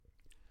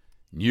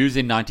News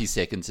in 90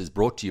 Seconds is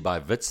brought to you by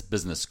Wits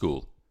Business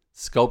School,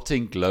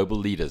 sculpting global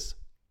leaders.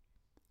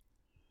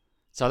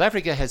 South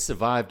Africa has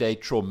survived a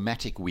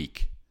traumatic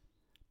week,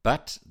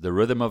 but the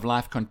rhythm of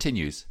life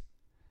continues,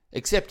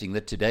 excepting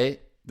that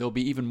today there'll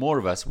be even more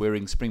of us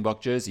wearing Springbok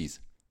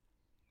jerseys.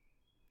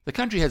 The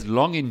country has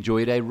long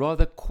enjoyed a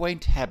rather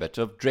quaint habit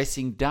of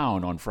dressing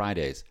down on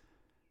Fridays.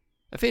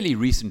 A fairly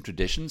recent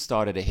tradition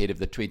started ahead of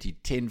the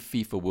 2010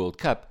 FIFA World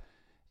Cup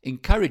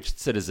encouraged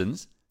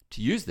citizens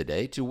to use the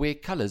day to wear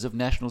colours of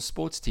national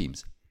sports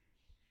teams.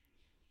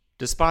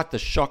 Despite the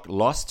shock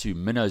loss to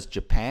Minnows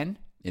Japan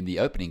in the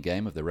opening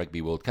game of the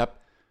Rugby World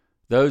Cup,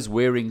 those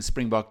wearing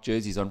Springbok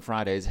jerseys on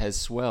Fridays has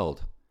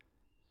swelled.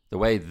 The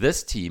way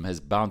this team has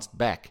bounced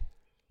back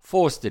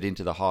forced it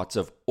into the hearts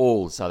of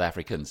all South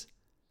Africans.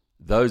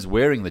 Those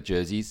wearing the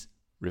jerseys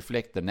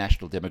reflect the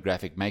national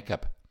demographic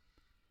makeup.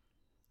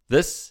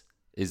 This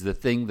is the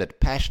thing that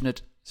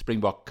passionate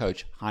Springbok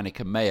coach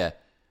Heyneke Meyer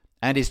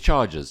and his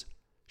Chargers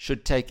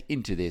should take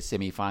into their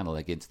semi-final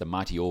against the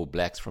mighty All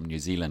Blacks from New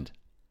Zealand.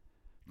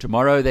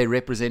 Tomorrow they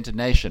represent a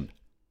nation.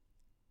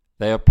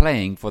 They are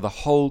playing for the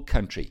whole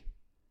country.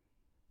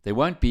 There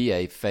won't be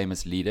a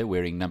famous leader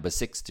wearing number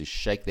 6 to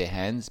shake their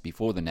hands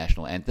before the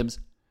national anthems,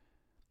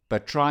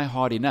 but try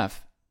hard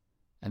enough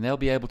and they'll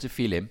be able to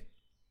feel him.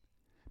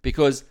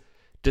 Because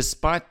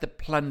despite the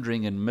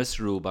plundering and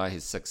misrule by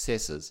his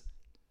successors,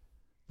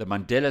 the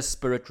Mandela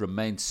spirit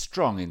remains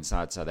strong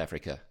inside South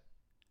Africa,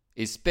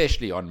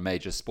 especially on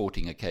major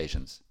sporting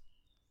occasions,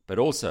 but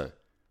also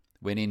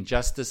when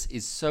injustice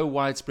is so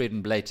widespread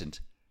and blatant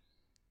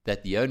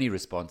that the only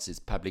response is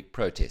public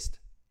protest.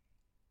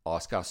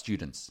 Ask our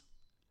students.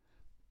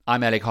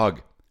 I'm Alec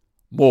Hogg.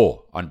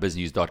 More on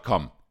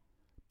biznews.com.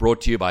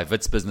 Brought to you by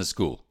Wits Business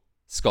School,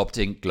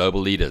 sculpting global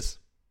leaders.